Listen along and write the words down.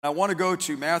I want to go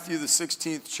to Matthew, the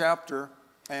 16th chapter,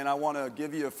 and I want to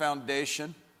give you a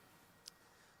foundation.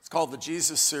 It's called the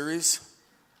Jesus series.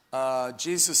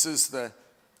 Jesus is the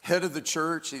head of the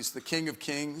church. He's the King of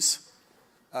Kings.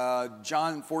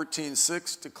 John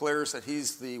 14:6 declares that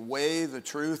he's the way, the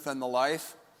truth, and the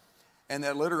life, and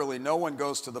that literally no one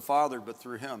goes to the Father but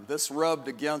through him. This rubbed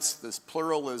against this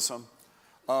pluralism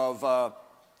of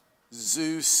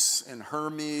Zeus and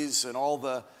Hermes and all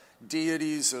the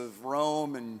deities of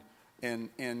Rome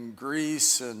and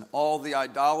Greece and all the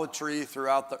idolatry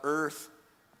throughout the earth.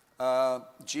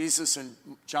 Jesus in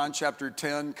John chapter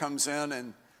 10 comes in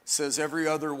and says every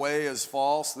other way is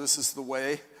false. This is the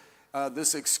way.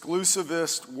 This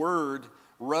exclusivist word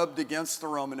rubbed against the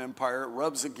Roman Empire. It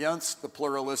rubs against the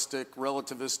pluralistic,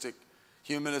 relativistic,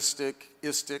 humanistic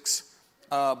istics.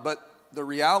 But the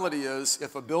reality is,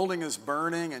 if a building is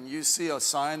burning and you see a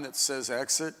sign that says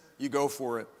exit, you go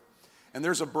for it. And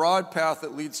there's a broad path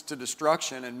that leads to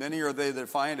destruction, and many are they that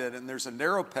find it. And there's a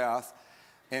narrow path,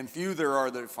 and few there are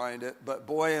that find it. But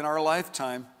boy, in our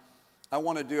lifetime, I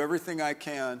want to do everything I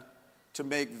can to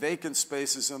make vacant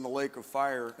spaces in the lake of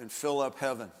fire and fill up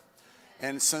heaven.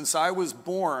 And since I was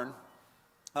born,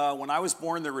 when I was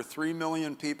born, there were 3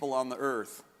 million people on the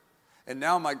earth. And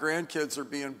now my grandkids are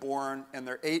being born, and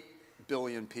there are 8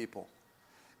 billion people.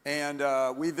 And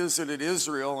we visited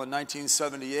Israel in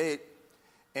 1978.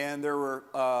 And there were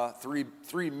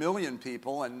 3 million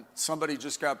people, and somebody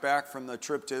just got back from the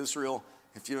trip to Israel,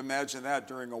 if you imagine that,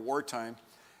 during a wartime.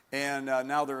 And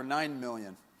now there are 9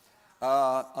 million.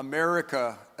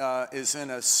 America is in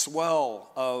a swell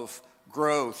of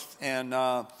growth, and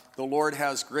the Lord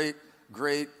has great,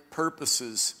 great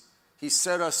purposes. He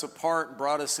set us apart and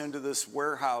brought us into this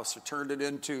warehouse, or turned it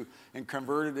into and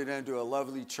converted it into a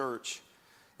lovely church.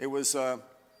 It was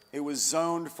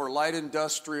zoned for light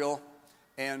industrial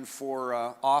and for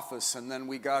office, and then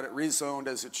we got it rezoned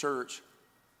as a church.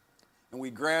 And we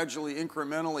gradually,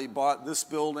 incrementally bought this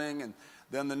building, and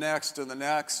then the next, and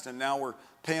now we're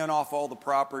paying off all the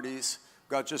properties.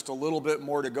 Got just a little bit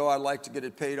more to go. I'd like to get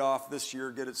it paid off this year,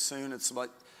 get it soon. It's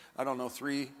like,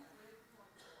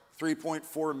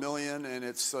 3.4 million, and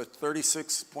it's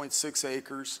 36.6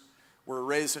 acres. We're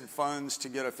raising funds to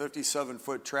get a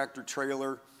 57-foot tractor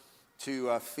trailer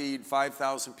to feed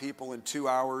 5,000 people in 2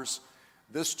 hours.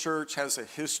 This church has a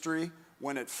history.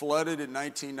 When it flooded in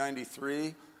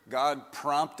 1993, God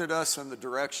prompted us in the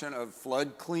direction of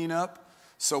flood cleanup.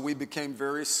 So we became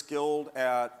very skilled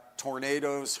at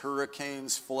tornadoes,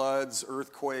 hurricanes, floods,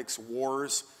 earthquakes,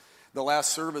 wars. The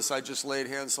last service, I just laid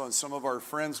hands on some of our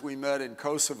friends we met in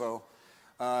Kosovo,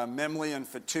 Memli and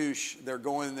Fatouche. They're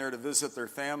going there to visit their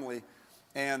family.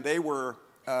 And they were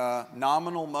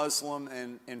nominal Muslim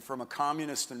and from a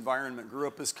communist environment, grew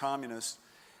up as communists.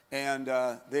 And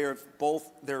they're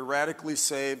radically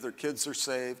saved, their kids are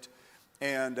saved,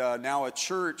 and now a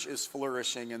church is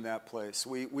flourishing in that place.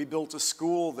 We built a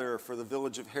school there for the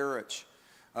village of Harwich.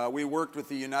 We worked with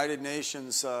the United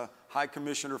Nations High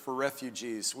Commissioner for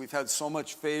Refugees. We've had so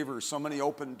much favor, so many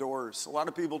open doors. A lot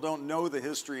of people don't know the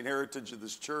history and heritage of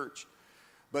this church.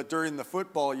 But during the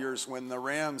football years, when the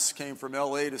Rams came from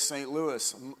LA to St.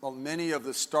 Louis, many of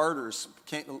the starters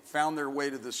found their way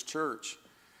to this church.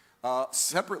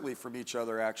 Separately from each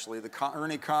other, actually.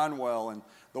 Ernie Conwell and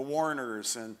the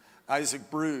Warners and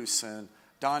Isaac Bruce and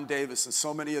Don Davis and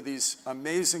so many of these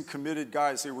amazing committed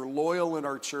guys. They were loyal in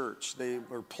our church. They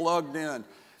were plugged in.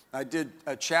 I did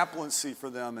a chaplaincy for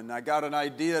them, and I got an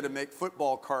idea to make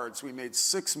football cards. We made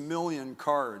 6 million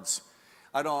cards.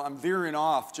 I'm veering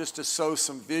off just to sow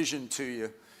some vision to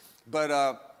you.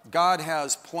 But God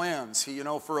has plans.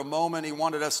 For a moment, he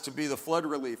wanted us to be the flood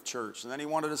relief church, and then he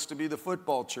wanted us to be the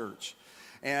football church.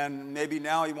 And maybe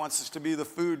now he wants us to be the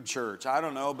food church. I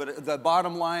don't know, but the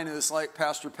bottom line is, like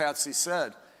Pastor Patsy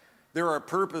said, there are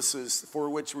purposes for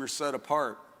which we're set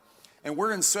apart. And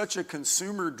we're in such a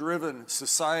consumer-driven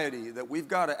society that we've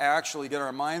got to actually get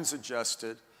our minds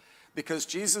adjusted, because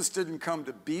Jesus didn't come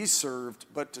to be served,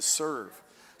 but to serve.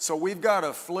 So we've got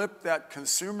to flip that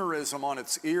consumerism on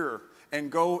its ear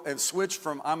and go and switch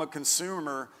from I'm a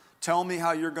consumer, tell me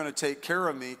how you're going to take care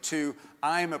of me, to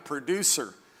I'm a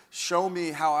producer. Show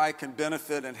me how I can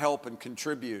benefit and help and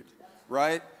contribute,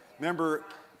 right? Remember,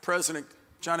 President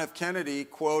John F. Kennedy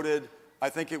quoted, I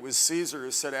think it was Caesar,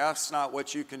 who said, ask not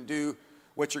what you can do,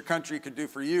 what your country could do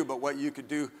for you, but what you could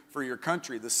do for your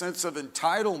country. The sense of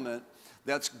entitlement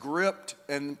that's gripped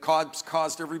and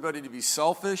caused everybody to be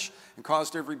selfish and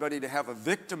caused everybody to have a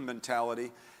victim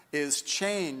mentality is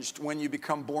changed when you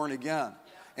become born again.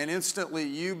 And instantly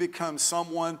you become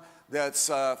someone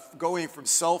that's going from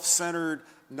self-centered,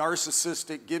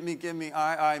 narcissistic, give me,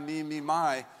 I, me,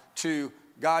 my, to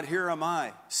God, here am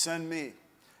I, send me.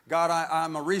 God,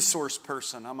 I'm a resource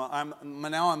person.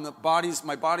 My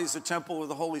body's a temple of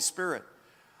the Holy Spirit.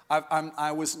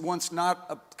 I was once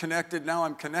not connected, now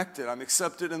I'm connected. I'm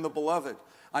accepted in the beloved.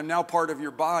 I'm now part of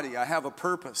your body. I have a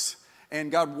purpose.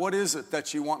 And God, what is it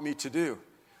that you want me to do?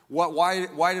 Why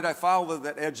did I follow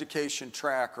that education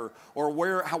track? Or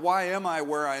why am I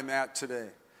where I'm at today?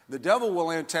 The devil will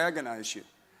antagonize you,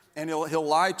 and he'll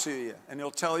lie to you, and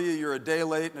he'll tell you you're a day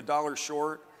late and a dollar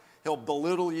short. He'll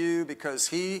belittle you because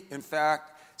he, in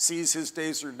fact, sees his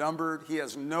days are numbered. He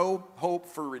has no hope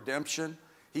for redemption.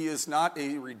 He is not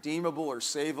a redeemable or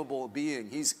savable being.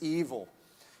 He's evil.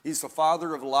 He's the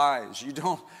father of lies.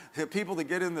 People that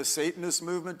get in the Satanist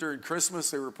movement during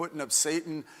Christmas, they were putting up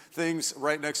Satan things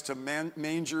right next to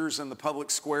mangers in the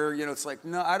public square. It's like,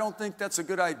 no, I don't think that's a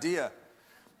good idea.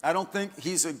 I don't think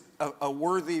he's a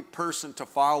worthy person to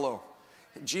follow.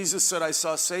 Jesus said, I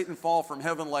saw Satan fall from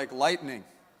heaven like lightning.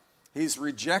 He's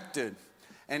rejected,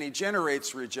 and he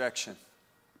generates rejection.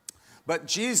 But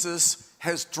Jesus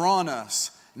has drawn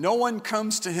us. No one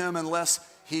comes to him unless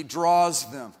he draws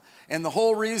them. And the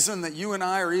whole reason that you and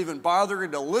I are even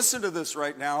bothering to listen to this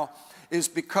right now is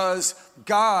because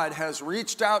God has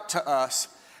reached out to us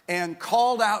and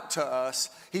called out to us.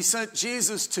 He sent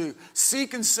Jesus to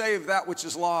seek and save that which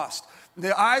is lost.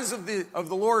 The eyes of the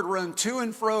Lord run to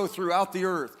and fro throughout the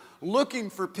earth, looking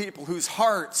for people whose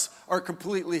hearts are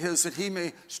completely his, that he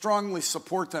may strongly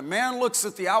support them. Man looks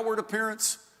at the outward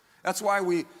appearance. That's why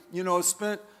we,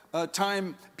 spent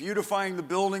time beautifying the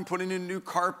building, putting in new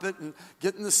carpet and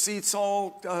getting the seats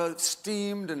all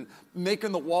steamed and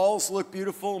making the walls look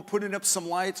beautiful and putting up some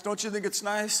lights. Don't you think it's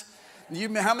nice?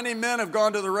 How many men have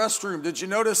gone to the restroom? Did you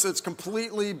notice it's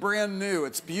completely brand new?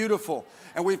 It's beautiful.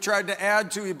 And we've tried to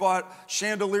add to, we bought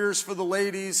chandeliers for the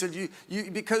ladies, and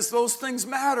because those things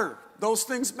matter. Those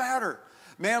things matter.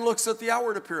 Man looks at the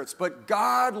outward appearance, but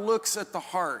God looks at the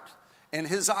heart, and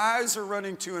his eyes are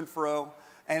running to and fro.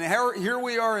 And here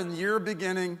we are in year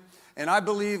beginning, and I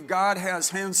believe God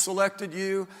has hand-selected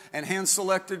you, and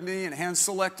hand-selected me, and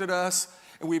hand-selected us,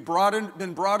 and we've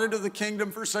been brought into the kingdom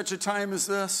for such a time as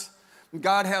this.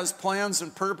 God has plans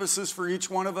and purposes for each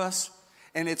one of us,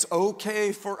 and it's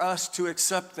okay for us to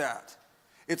accept that.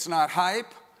 It's not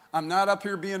hype. I'm not up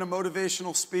here being a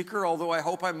motivational speaker, although I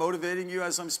hope I'm motivating you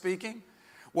as I'm speaking.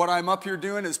 What I'm up here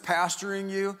doing is pastoring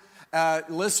you,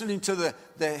 listening to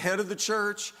the head of the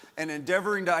church and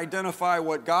endeavoring to identify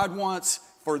what God wants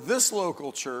for this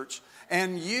local church.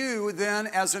 And you then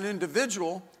as an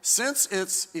individual, since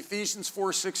it's Ephesians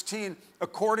 4:16,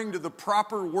 according to the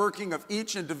proper working of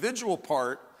each individual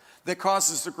part that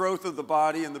causes the growth of the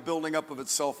body and the building up of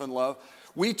itself in love,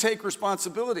 we take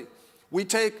responsibility. We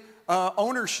take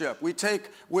ownership. We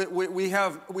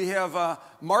have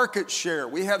market share.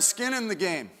 We have skin in the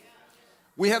game.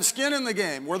 We have skin in the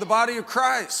game. We're the body of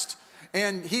Christ,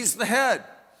 and he's the head,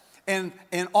 and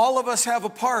all of us have a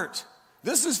part.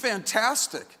 This is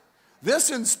fantastic.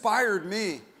 This inspired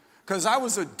me because I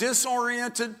was a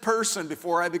disoriented person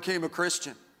before I became a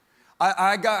Christian.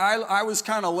 I was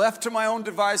kind of left to my own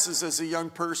devices as a young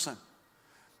person,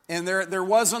 and there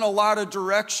wasn't a lot of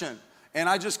direction. And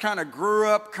I just kind of grew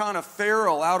up kind of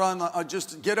feral, out on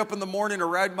just get up in the morning to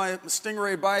ride my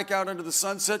Stingray bike out into the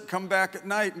sunset, come back at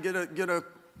night and get a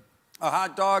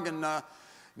hot dog and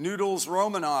noodles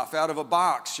Romanoff out of a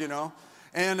box,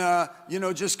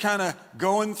 And, just kind of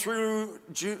going through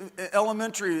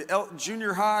elementary,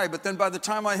 junior high. But then by the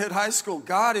time I hit high school,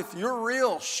 God, if you're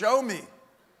real, show me.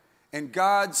 And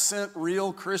God sent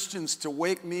real Christians to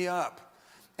wake me up.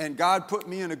 And God put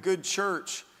me in a good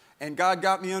church. And God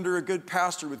got me under a good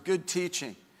pastor with good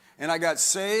teaching. And I got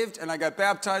saved, and I got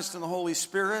baptized in the Holy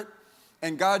Spirit.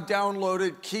 And God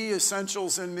downloaded key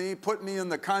essentials in me, put me in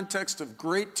the context of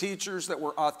great teachers that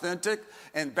were authentic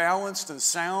and balanced and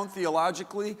sound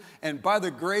theologically. And by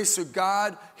the grace of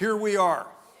God, here we are.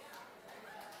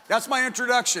 That's my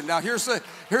introduction. Now here's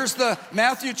the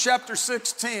Matthew chapter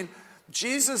 16.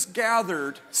 Jesus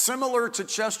gathered, similar to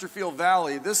Chesterfield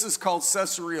Valley. This is called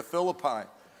Caesarea Philippi.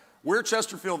 We're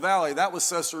Chesterfield Valley. That was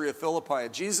Caesarea Philippi.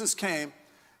 Jesus came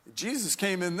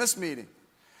in this meeting.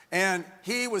 And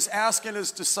he was asking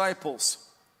his disciples,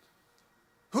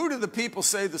 who do the people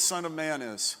say the Son of Man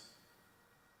is?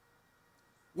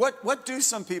 What do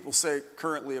some people say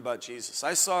currently about Jesus?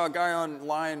 I saw a guy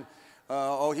online,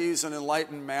 he's an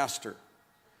enlightened master.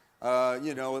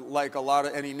 Like a lot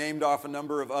of, and he named off a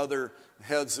number of other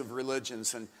heads of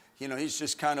religions. And, he's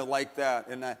just kind of like that.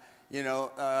 And,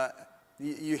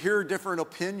 you hear different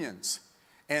opinions.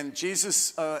 And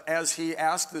Jesus, as he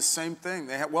asked the same thing,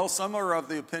 some are of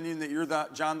the opinion that you're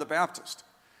John the Baptist.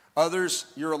 Others,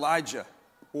 you're Elijah.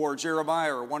 or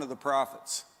Jeremiah or one of the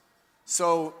prophets.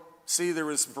 So, see, there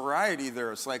was variety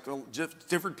there. It's like, well,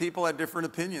 different people had different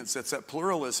opinions. It's that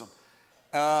pluralism.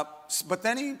 But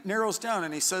then he narrows down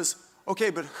and he says, okay,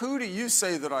 but who do you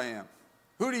say that I am?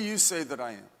 Who do you say that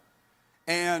I am?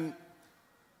 And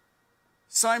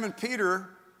Simon Peter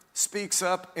speaks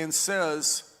up and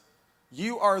says,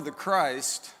 you are the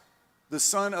Christ, the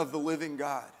Son of the living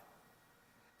God.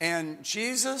 And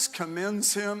Jesus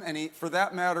commends him, and he, for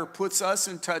that matter, puts us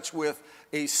in touch with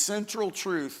a central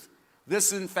truth.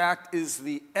 This, in fact, is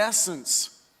the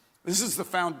essence. This is the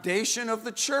foundation of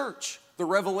the church, the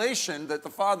revelation that the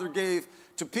Father gave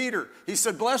to Peter. He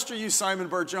said, blessed are you, Simon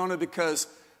Bar-Jonah, because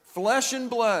flesh and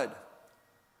blood,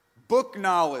 book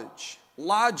knowledge,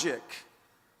 logic,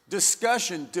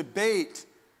 discussion, debate,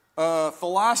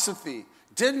 philosophy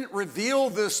didn't reveal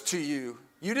this to you.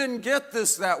 You didn't get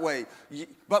this that way.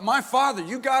 But my Father,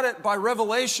 you got it by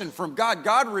revelation from God.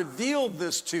 God revealed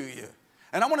this to you.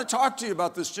 And I want to talk to you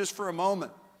about this just for a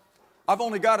moment. I've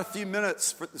only got a few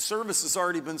minutes. The service has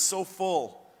already been so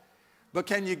full. But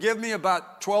can you give me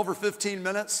about 12 or 15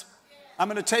 minutes? I'm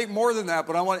going to take more than that,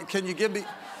 but can you give me...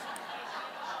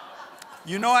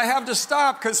 You know I have to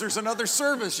stop because there's another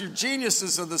service. You're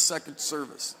geniuses in the second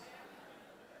service.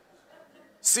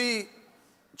 See,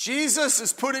 Jesus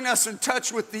is putting us in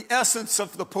touch with the essence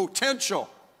of the potential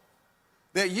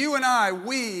that you and I,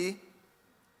 we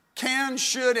can,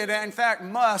 should, and in fact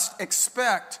must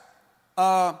expect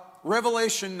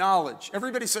revelation knowledge.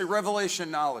 Everybody say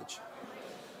revelation knowledge.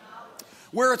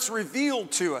 Where it's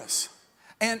revealed to us.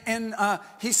 And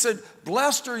he said,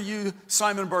 blessed are you,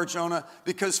 Simon Bar-Jonah,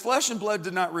 because flesh and blood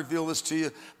did not reveal this to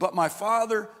you, but my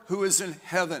Father who is in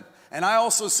heaven. And I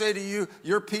also say to you,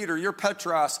 you're Peter, you're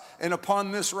Petros, and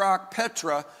upon this rock,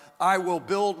 Petra, I will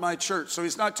build my church. So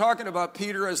he's not talking about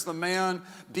Peter as the man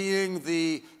being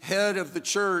the head of the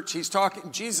church. He's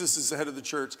talking, Jesus is the head of the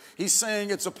church. He's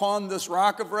saying it's upon this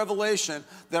rock of revelation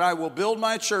that I will build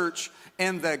my church,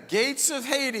 and the gates of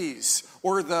Hades,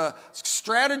 or the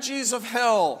strategies of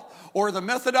hell, or the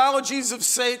methodologies of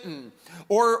Satan,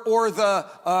 or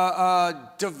the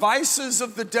devices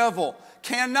of the devil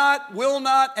cannot, will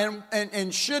not,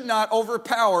 and should not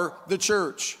overpower the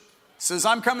church. It says,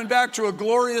 I'm coming back to a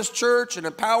glorious church, an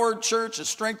empowered church, a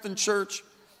strengthened church.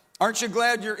 Aren't you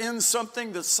glad you're in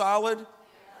something that's solid?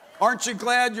 Aren't you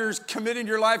glad you're committing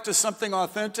your life to something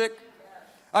authentic?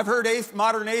 I've heard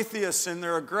modern atheists in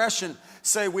their aggression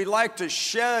say we like to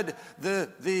shed the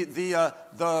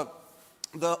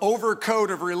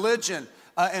overcoat of religion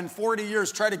in 40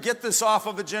 years, try to get this off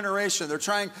of a generation. They're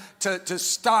trying to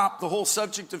stop the whole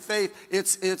subject of faith.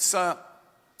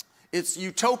 It's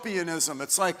utopianism.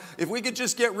 It's like if we could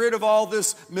just get rid of all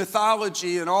this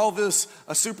mythology and all this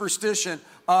superstition,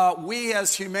 we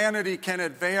as humanity can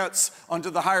advance onto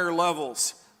the higher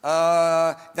levels.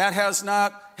 That has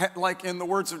not, like in the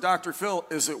words of Dr. Phil,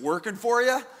 is it working for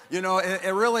you? You know,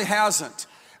 it really hasn't.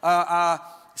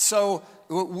 So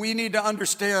we need to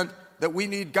understand that we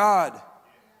need God.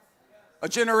 A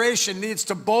generation needs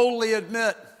to boldly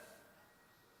admit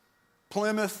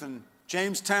Plymouth and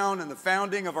Jamestown and the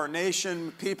founding of our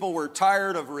nation, people were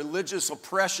tired of religious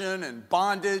oppression and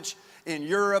bondage in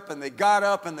Europe, and they got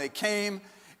up and they came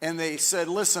and they said,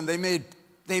 listen, they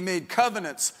made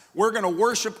covenants. We're going to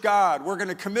worship God. We're going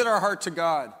to commit our heart to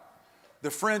God.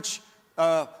 The French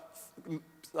La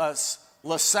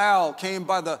Salle came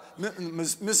by the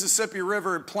Mississippi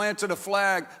River and planted a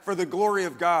flag for the glory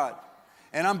of God.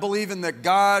 And I'm believing that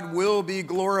God will be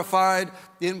glorified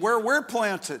in where we're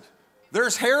planted.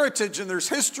 There's heritage and there's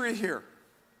history here.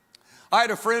 I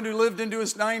had a friend who lived into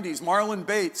his 90s, Marlon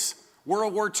Bates,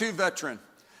 World War II veteran,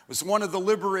 was one of the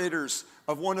liberators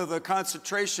of one of the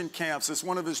concentration camps. It's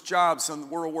one of his jobs in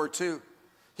World War II.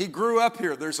 He grew up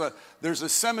here. There's a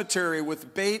cemetery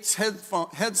with Bates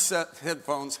headsets,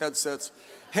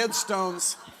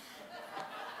 headstones,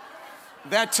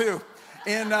 that too,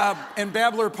 in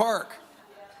Babbler Park.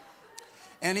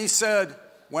 And he said,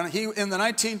 in the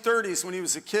 1930s, when he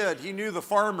was a kid, he knew the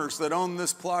farmers that owned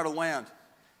this plot of land.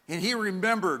 And he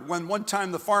remembered when one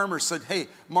time the farmer said, hey,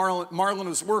 Marlon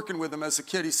was working with him as a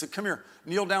kid. He said, come here,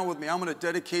 kneel down with me. I'm going to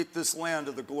dedicate this land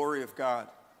to the glory of God.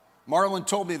 Marlon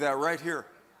told me that right here.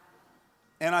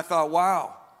 And I thought,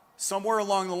 wow, somewhere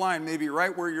along the line, maybe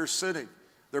right where you're sitting,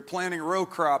 they're planting row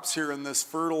crops here in this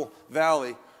fertile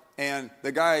valley. And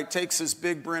the guy takes his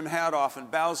big brim hat off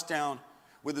and bows down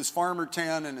with his farmer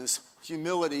tan and his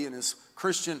humility and his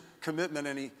Christian commitment,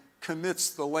 and he commits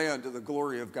the land to the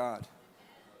glory of God.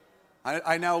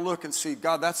 I now look and see,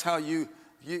 God, that's how you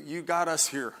got us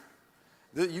here.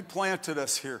 You planted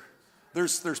us here.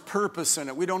 There's purpose in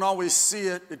it. We don't always see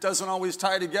it. It doesn't always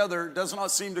tie together. It doesn't all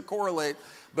seem to correlate.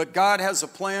 But God has a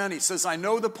plan. He says, I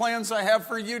know the plans I have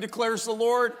for you, declares the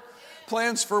Lord.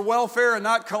 Plans for welfare and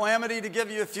not calamity, to give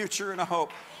you a future and a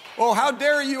hope. Oh, how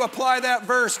dare you apply that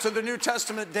verse to the New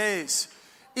Testament days?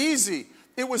 Easy.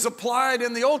 It was applied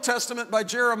in the Old Testament by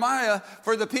Jeremiah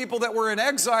for the people that were in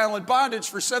exile and bondage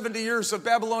for 70 years of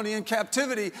Babylonian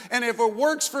captivity. And if it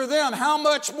works for them, how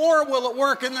much more will it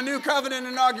work in the new covenant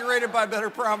inaugurated by better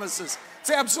promises? It's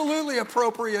absolutely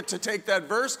appropriate to take that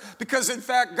verse because, in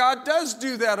fact, God does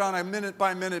do that on a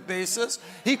minute-by-minute basis.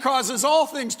 He causes all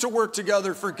things to work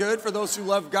together for good for those who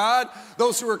love God,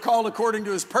 those who are called according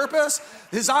to His purpose.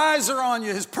 His eyes are on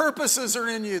you. His purposes are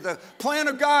in you. The plan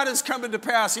of God is coming to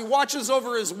pass. He watches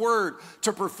over His word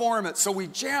to perform it. So we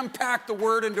jam-pack the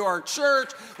word into our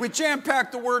church. We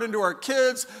jam-pack the word into our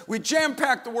kids. We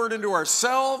jam-pack the word into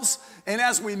ourselves. And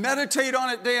as we meditate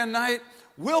on it day and night,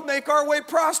 we'll make our way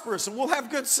prosperous and we'll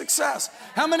have good success.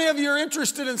 How many of you are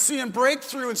interested in seeing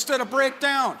breakthrough instead of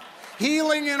breakdown?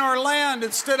 Healing in our land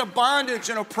instead of bondage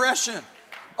and oppression.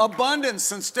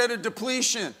 Abundance instead of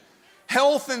depletion.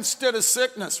 Health instead of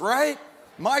sickness, right?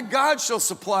 My God shall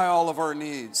supply all of our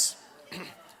needs.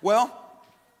 Well,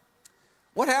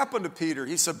 what happened to Peter?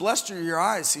 He said, blessed are your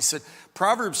eyes. He said,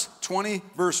 Proverbs 20,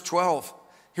 verse 12.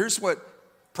 Here's what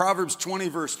Proverbs 20,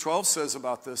 verse 12 says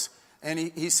about this. And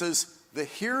he says, the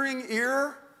hearing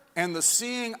ear and the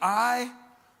seeing eye,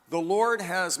 the Lord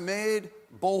has made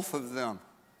both of them.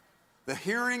 The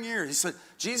hearing ear. He said,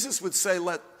 Jesus would say,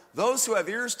 let those who have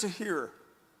ears to hear,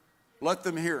 let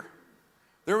them hear.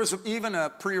 There was even a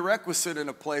prerequisite in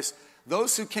a place.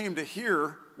 Those who came to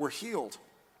hear were healed.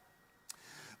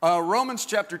 Romans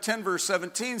chapter 10, verse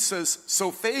 17 says,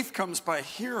 so faith comes by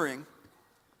hearing,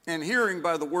 and hearing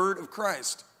by the word of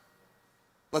Christ.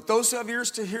 Let those who have ears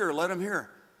to hear, let them hear.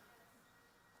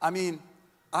 I mean,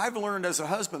 I've learned as a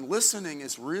husband, listening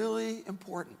is really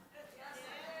important.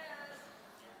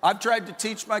 I've tried to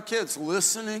teach my kids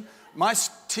listening. My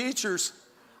teachers,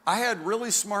 I had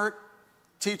really smart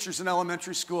teachers in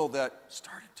elementary school that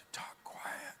started to talk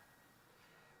quiet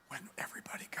when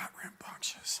everybody got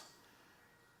rambunctious.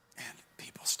 And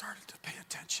people started to pay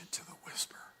attention to the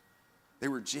whisper. They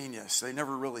were genius. They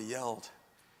never really yelled.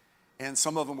 And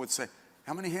some of them would say,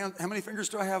 how many fingers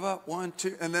do I have up? 1,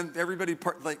 2, and then everybody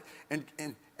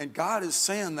and God is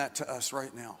saying that to us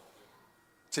right now.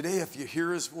 Today, if you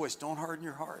hear His voice, don't harden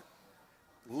your heart.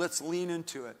 Let's lean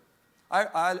into it.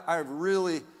 I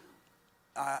really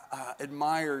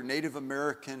admire Native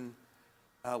American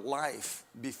life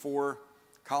before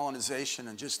colonization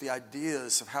and just the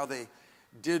ideas of how they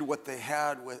did what they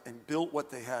had and built what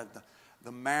they had,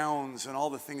 the mounds and all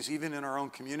the things, even in our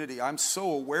own community. I'm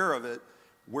so aware of it.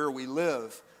 Where we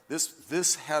live,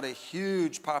 this had a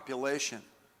huge population,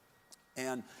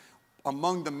 and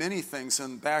among the many things,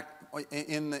 and back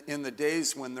in the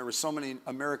days when there were so many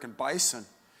American bison,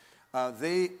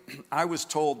 I was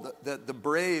told that the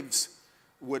braves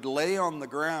would lay on the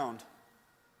ground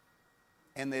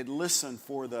and they'd listen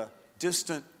for the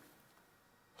distant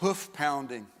hoof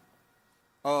pounding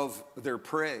of their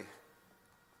prey,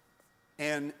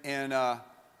 and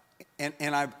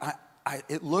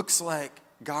it looks like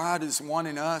God is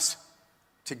wanting us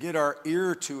to get our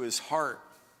ear to His heart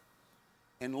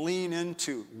and lean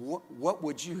into, what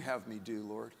would you have me do,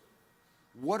 Lord?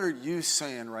 What are you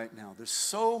saying right now? There's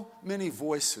so many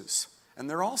voices, and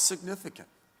they're all significant.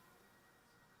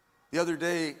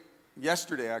 Yesterday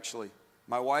actually,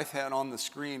 my wife had on the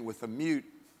screen with a mute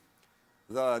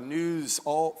the news,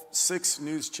 all 6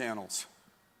 news channels.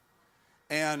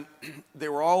 And they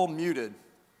were all muted.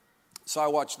 So I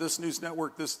watched this news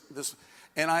network, this,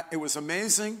 and it was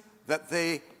amazing that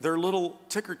their little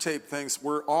ticker tape things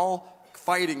were all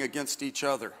fighting against each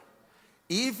other.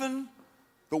 Even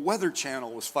the Weather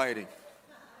Channel was fighting.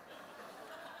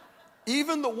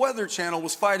 Even the Weather Channel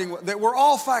was fighting. They were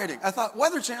all fighting. I thought,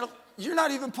 Weather Channel, you're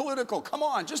not even political. Come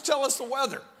on, just tell us the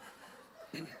weather.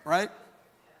 Right?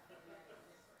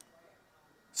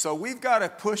 So we've got to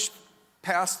push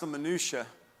past the minutia,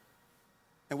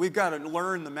 and we've got to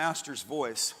learn the Master's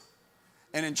voice.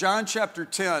 And in John chapter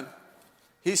 10,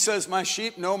 He says, my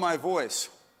sheep know my voice.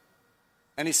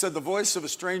 And He said, the voice of a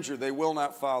stranger they will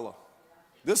not follow.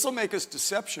 This will make us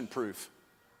deception proof.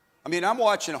 I mean, I'm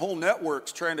watching whole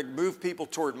networks trying to move people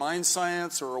toward mind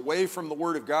science or away from the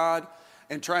Word of God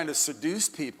and trying to seduce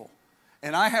people.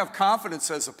 And I have confidence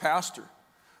as a pastor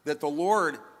that the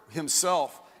Lord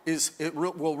Himself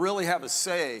will really have a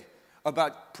say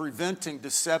about preventing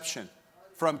deception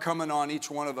from coming on each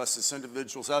one of us as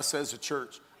individuals, us as a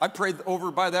church. I prayed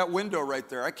over by that window right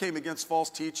there. I came against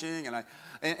false teaching, and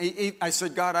I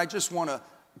said, God, I just want to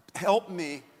help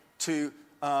me to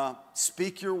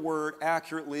speak your word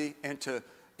accurately, and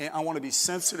I want to be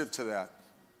sensitive to that.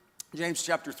 James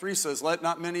chapter 3 says, let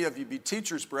not many of you be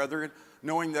teachers, brethren,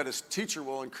 knowing that a teacher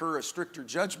will incur a stricter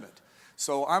judgment.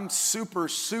 So I'm super,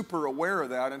 super aware of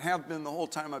that, and have been the whole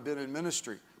time I've been in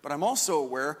ministry. But I'm also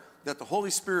aware that the Holy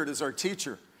Spirit is our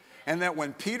teacher, and that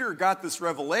when Peter got this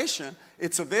revelation,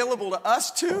 it's available to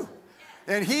us too.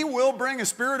 And he will bring a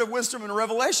spirit of wisdom and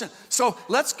revelation. So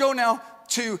let's go now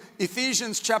to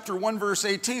Ephesians chapter 1, verse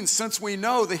 18. Since we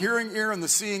know the hearing ear and the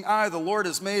seeing eye, the Lord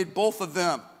has made both of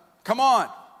them. Come on.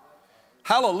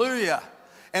 Hallelujah.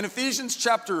 And Ephesians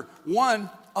chapter 1,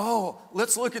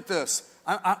 let's look at this.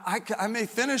 I may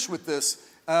finish with this,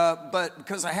 but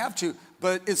because I have to,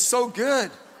 but it's so good.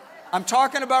 I'm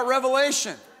talking about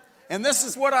revelation. And this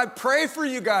is what I pray for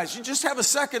you guys. You just have a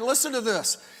second. Listen to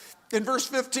this. In verse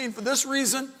 15, for this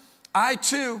reason, I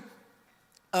too,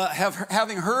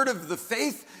 having heard of the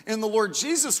faith in the Lord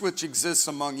Jesus which exists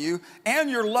among you, and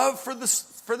your love for the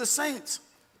saints.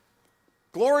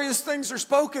 Glorious things are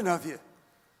spoken of you.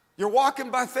 You're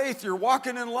walking by faith. You're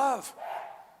walking in love.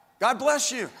 God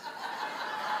bless you.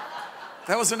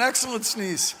 That was an excellent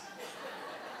sneeze.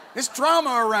 It's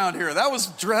drama around here. That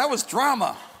was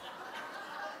drama.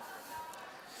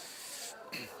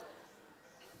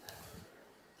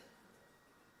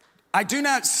 I do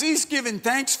not cease giving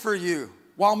thanks for you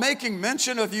while making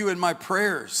mention of you in my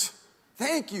prayers.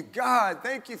 Thank you, God.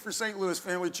 Thank you for St. Louis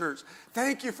Family Church.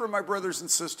 Thank you for my brothers and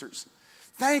sisters.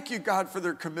 Thank you, God, for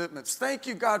their commitments. Thank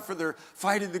you, God, for their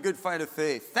fighting the good fight of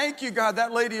faith. Thank you, God,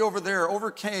 that lady over there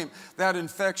overcame that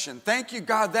infection. Thank you,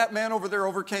 God, that man over there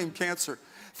overcame cancer.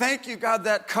 Thank you, God,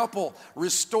 that couple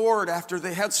restored after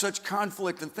they had such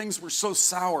conflict and things were so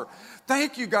sour.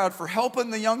 Thank you, God, for helping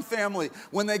the young family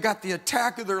when they got the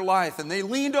attack of their life, and they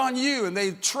leaned on you and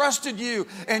they trusted you,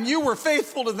 and you were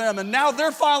faithful to them, and now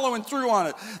they're following through on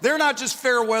it. They're not just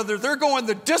fair weather. They're going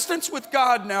the distance with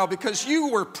God now because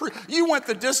you went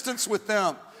the distance with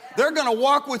them. They're going to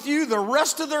walk with you the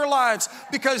rest of their lives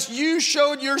because you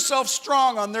showed yourself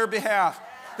strong on their behalf.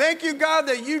 Thank you, God,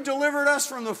 that you delivered us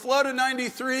from the flood of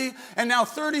 93, and now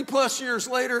 30 plus years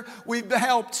later, we've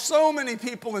helped so many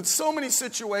people in so many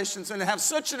situations and have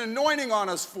such an anointing on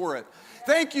us for it.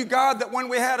 Thank you, God, that when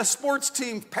we had a sports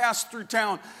team pass through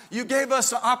town, you gave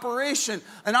us an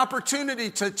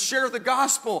opportunity to share the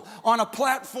gospel on a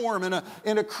platform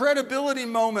in a credibility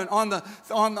moment on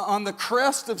the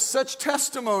crest of such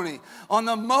testimony, on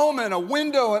the moment, a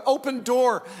window, an open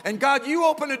door. And God, you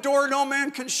open a door no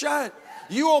man can shut.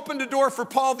 You opened a door for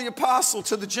Paul the Apostle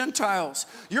to the Gentiles.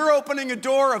 You're opening a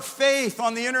door of faith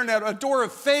on the internet, a door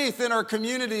of faith in our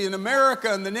community, in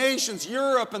America and the nations,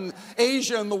 Europe and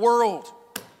Asia and the world.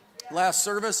 Last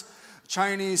service,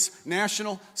 Chinese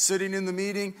national sitting in the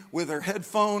meeting with her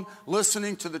headphone,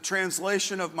 listening to the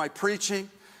translation of my preaching.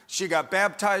 She got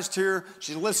baptized here.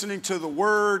 She's listening to the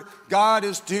word. God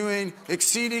is doing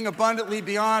exceeding abundantly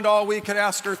beyond all we could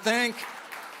ask or think.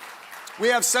 We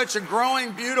have such a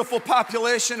growing, beautiful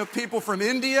population of people from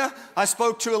India. I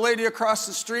spoke to a lady across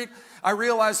the street. I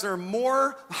realized there's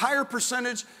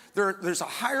a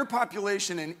higher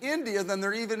population in India than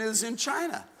there even is in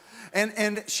China.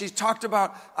 And she talked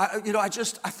about, I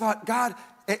thought, God,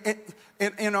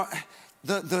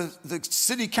 the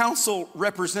city council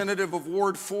representative of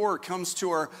Ward 4 comes to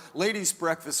our ladies'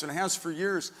 breakfast and has for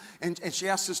years. And she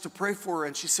asked us to pray for her.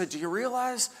 And she said, do you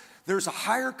realize there's a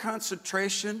higher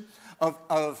concentration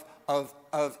of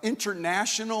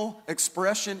international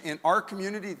expression in our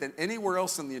community than anywhere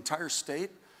else in the entire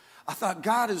state? I thought,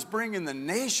 God is bringing the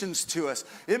nations to us.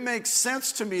 It makes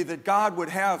sense to me that God would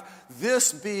have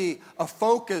this be a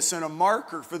focus and a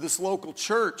marker for this local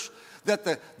church, that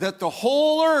the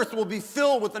whole earth will be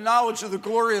filled with the knowledge of the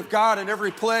glory of God in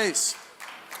every place.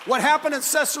 What happened in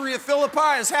Caesarea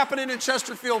Philippi is happening in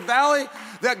Chesterfield Valley,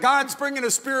 that God's bringing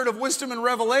a spirit of wisdom and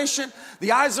revelation.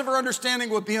 The eyes of our understanding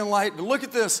will be enlightened. Look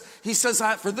at this. He says,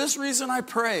 for this reason I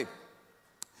pray.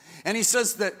 And he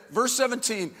says that, verse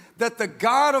 17, that the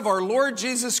God of our Lord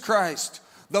Jesus Christ,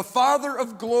 the Father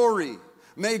of glory,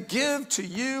 may give to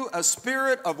you a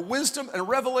spirit of wisdom and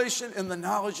revelation in the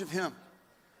knowledge of him.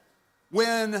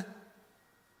 When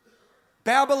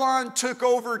Babylon took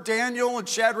over Daniel and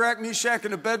Shadrach, Meshach,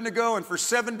 and Abednego, and for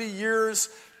 70 years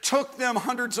took them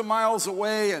hundreds of miles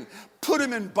away and put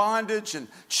them in bondage and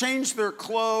changed their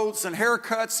clothes and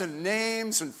haircuts and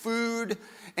names and food.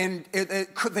 And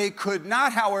they could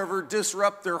not, however,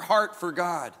 disrupt their heart for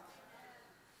God.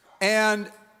 And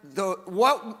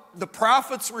what the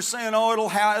prophets were saying, oh,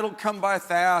 it'll come by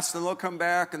fast and they'll come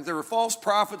back. And there were false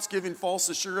prophets giving false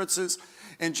assurances.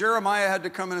 And Jeremiah had to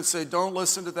come in and say, don't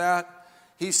listen to that.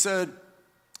 He said,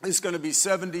 it's going to be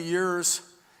 70 years.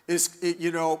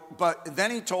 But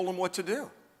then he told them what to do.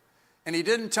 And he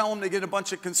didn't tell them to get a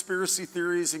bunch of conspiracy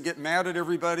theories and get mad at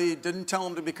everybody. He didn't tell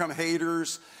them to become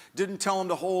haters. Didn't tell them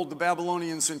to hold the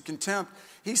Babylonians in contempt.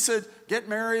 He said, get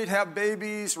married, have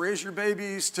babies, raise your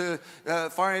babies to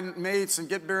find mates and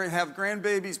get married, have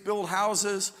grandbabies, build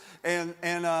houses. And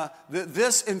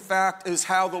this, in fact, is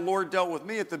how the Lord dealt with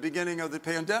me at the beginning of the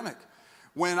pandemic.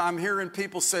 When I'm hearing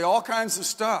people say all kinds of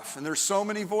stuff, and there's so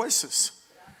many voices.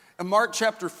 In Mark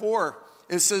chapter 4,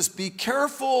 it says, be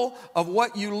careful of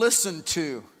what you listen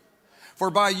to, for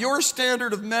by your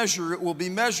standard of measure it will be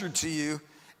measured to you,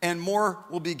 and more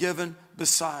will be given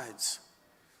besides.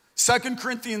 2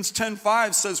 Corinthians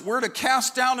 10:5 says we're to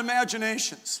cast down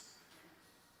imaginations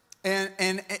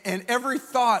and every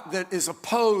thought that is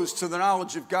opposed to the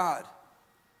knowledge of God.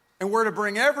 And we're to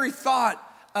bring every thought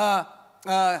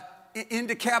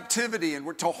into captivity, and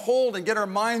we're to hold and get our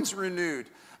minds renewed.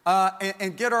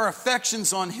 And get our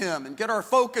affections on Him and get our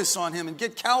focus on Him and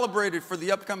get calibrated for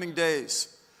the upcoming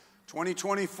days.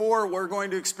 2024, we're going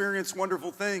to experience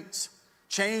wonderful things.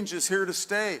 Change is here to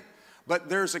stay. But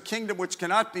there's a kingdom which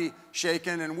cannot be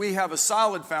shaken, and we have a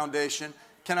solid foundation.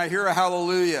 Can I hear a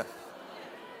hallelujah?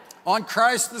 On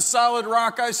Christ, the solid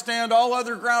rock I stand. All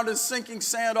other ground is sinking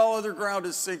sand. All other ground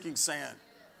is sinking sand.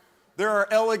 There are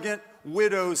elegant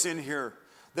widows in here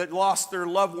that lost their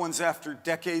loved ones after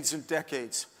decades and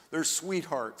decades. They're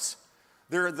sweethearts.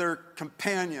 They're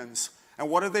companions. And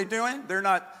what are they doing? They're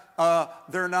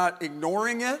not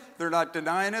ignoring it. They're not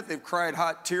denying it. They've cried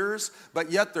hot tears,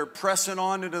 but yet they're pressing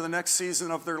on into the next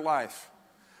season of their life.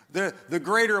 The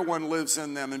greater one lives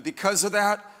in them, and because of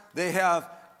that, they have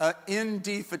an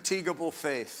indefatigable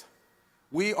faith.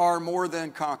 We are more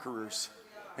than conquerors.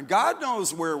 And God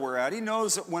knows where we're at. He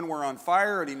knows when we're on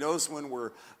fire, and He knows when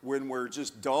we're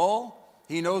just dull.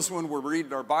 He knows when we're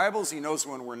reading our Bibles. He knows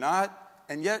when we're not.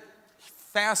 And yet,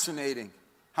 fascinating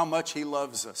how much He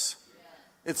loves us.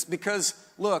 It's because,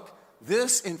 look,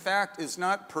 this, in fact, is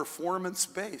not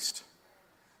performance-based.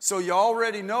 So you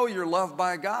already know you're loved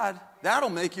by God. That'll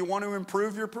make you want to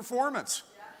improve your performance.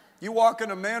 You walk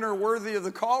in a manner worthy of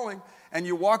the calling, and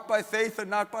you walk by faith and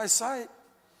not by sight.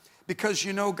 Because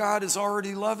you know God is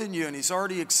already loving you, and He's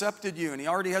already accepted you, and He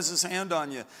already has His hand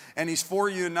on you, and He's for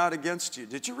you and not against you.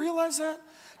 Did you realize that?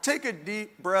 Take a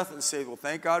deep breath and say, well,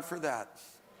 thank God for that.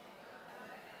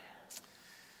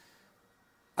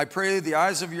 I pray the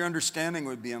eyes of your understanding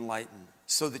would be enlightened,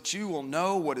 so that you will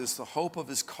know what is the hope of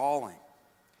His calling,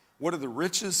 what are the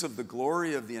riches of the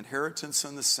glory of the inheritance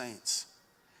in the saints,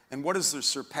 and what is the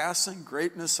surpassing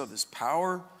greatness of His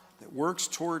power that works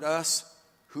toward us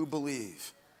who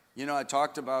believe. You know, I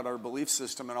talked about our belief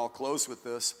system, and I'll close with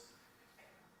this.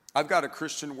 I've got a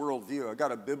Christian worldview. I've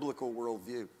got a biblical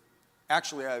worldview.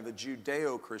 Actually, I have a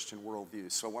Judeo-Christian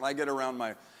worldview. So when I get around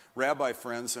my rabbi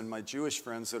friends and my Jewish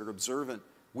friends that are observant,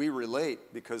 we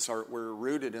relate because we're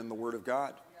rooted in the Word of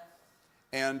God.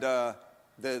 And the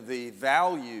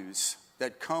values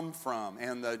that come from,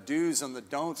 and the do's and the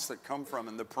don'ts that come from,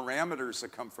 and the parameters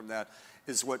that come from that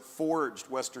is what forged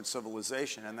Western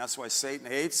civilization. And that's why Satan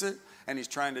hates it, and he's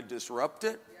trying to disrupt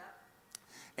it.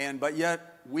 But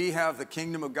yet, we have the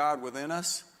kingdom of God within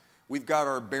us. We've got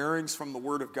our bearings from the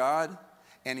Word of God,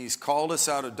 and He's called us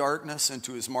out of darkness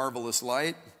into His marvelous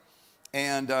light.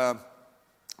 And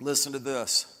listen to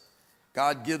this.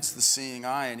 God gives the seeing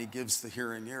eye, and He gives the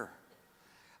hearing ear.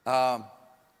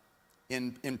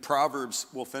 In Proverbs,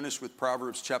 we'll finish with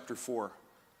Proverbs chapter 4.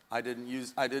 I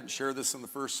didn't share this in the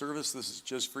first service. This is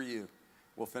just for you.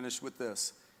 We'll finish with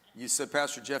this. You said,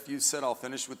 Pastor Jeff, you said I'll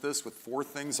finish with this with 4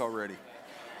 things already.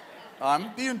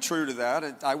 I'm being true to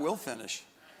that. I will finish.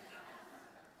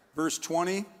 Verse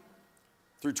 20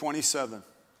 through 27.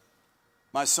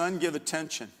 My son, give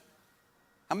attention.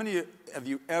 How many of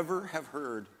you ever have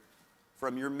heard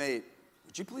from your mate,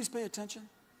 would you please pay attention?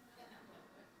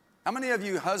 How many of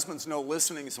you husbands know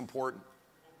listening is important?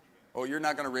 Oh, you're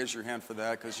not going to raise your hand for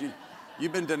that because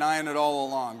you've been denying it all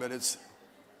along, but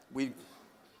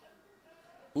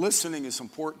listening is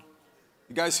important.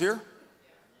 You guys here?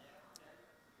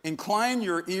 Incline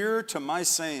your ear to my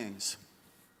sayings.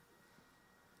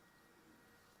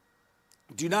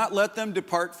 Do not let them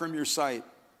depart from your sight.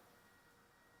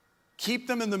 Keep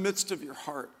them in the midst of your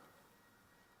heart.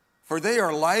 For they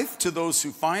are life to those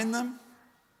who find them,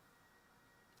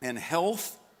 and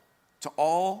health to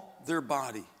all their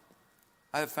body.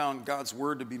 I have found God's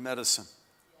word to be medicine.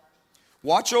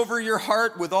 Watch over your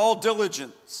heart with all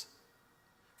diligence,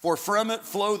 for from it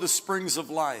flow the springs of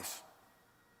life.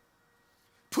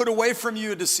 Put away from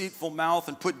you a deceitful mouth,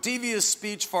 and put devious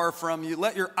speech far from you.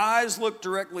 Let your eyes look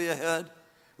directly ahead.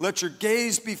 Let your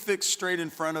gaze be fixed straight in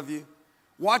front of you.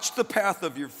 Watch the path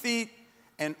of your feet,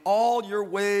 and all your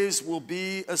ways will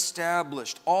be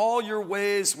established. All your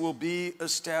ways will be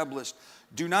established.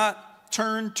 Do not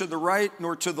turn to the right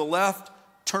nor to the left.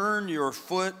 Turn your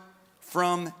foot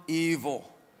from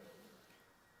evil.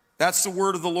 That's the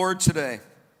word of the Lord today.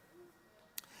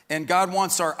 And God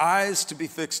wants our eyes to be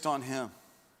fixed on him.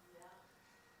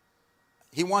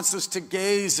 He wants us to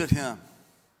gaze at him,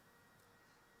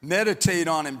 meditate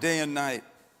on him day and night,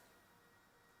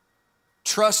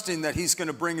 trusting that he's going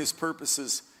to bring his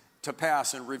purposes to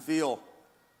pass and reveal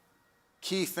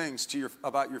key things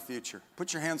about your future.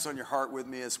 Put your hands on your heart with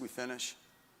me as we finish.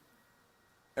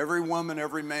 Every woman,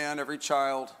 every man, every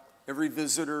child, every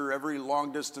visitor, every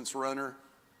long-distance runner,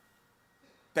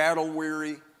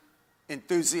 battle-weary,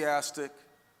 enthusiastic,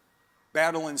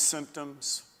 battling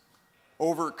symptoms,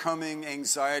 overcoming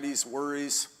anxieties,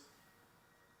 worries.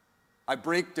 I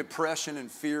break depression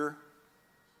and fear.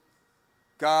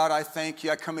 God, I thank you.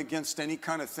 I come against any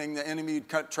kind of thing the enemy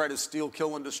would try to steal,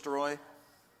 kill, and destroy.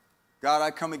 God,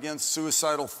 I come against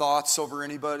suicidal thoughts over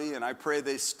anybody, and I pray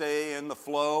they stay in the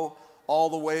flow all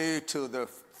the way to the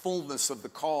fullness of the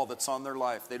call that's on their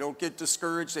life. They don't get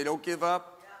discouraged. They don't give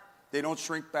up. They don't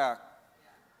shrink back.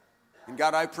 And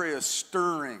God, I pray a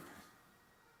stirring.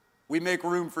 We make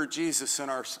room for Jesus in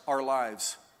our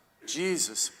lives.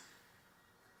 Jesus.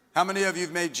 How many of you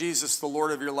have made Jesus the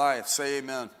Lord of your life? Say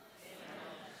amen.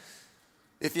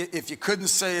 If you couldn't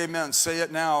say amen, say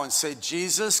it now and say,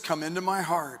 Jesus, come into my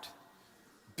heart.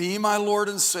 Be my Lord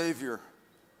and Savior.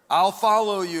 I'll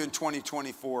follow you in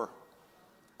 2024.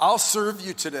 I'll serve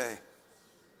you today.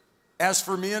 As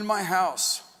for me and my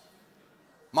house,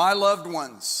 my loved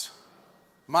ones,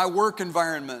 my work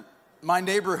environment, my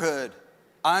neighborhood,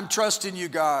 I'm trusting you,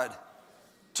 God,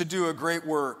 to do a great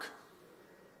work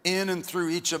in and through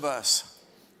each of us.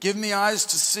 Give me eyes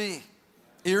to see,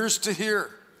 ears to hear,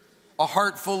 a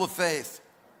heart full of faith.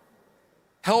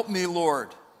 Help me,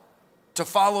 Lord, to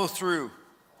follow through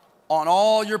on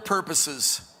all your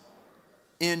purposes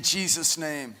in Jesus'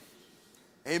 name.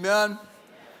 Amen.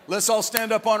 Let's all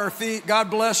stand up on our feet. God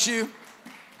bless you.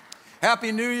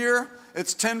 Happy New Year.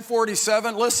 It's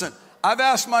 10:47. Listen, I've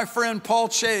asked my friend Paul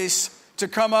Chase to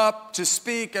come up to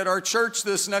speak at our church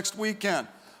this next weekend.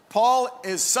 Paul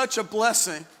is such a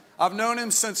blessing. I've known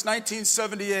him since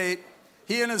 1978.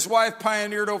 He and his wife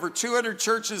pioneered over 200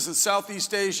 churches in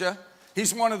Southeast Asia.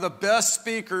 He's one of the best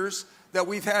speakers that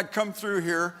we've had come through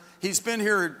here. He's been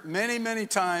here many, many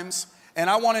times. And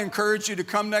I want to encourage you to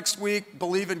come next week,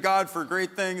 believe in God for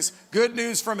great things. Good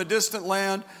news from a distant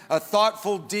land, a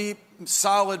thoughtful, deep,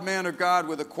 solid man of God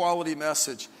with a quality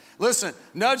message. Listen,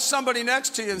 nudge somebody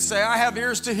next to you and say, I have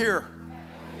ears to hear.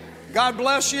 God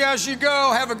bless you as you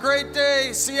go. Have a great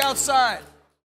day. See you outside.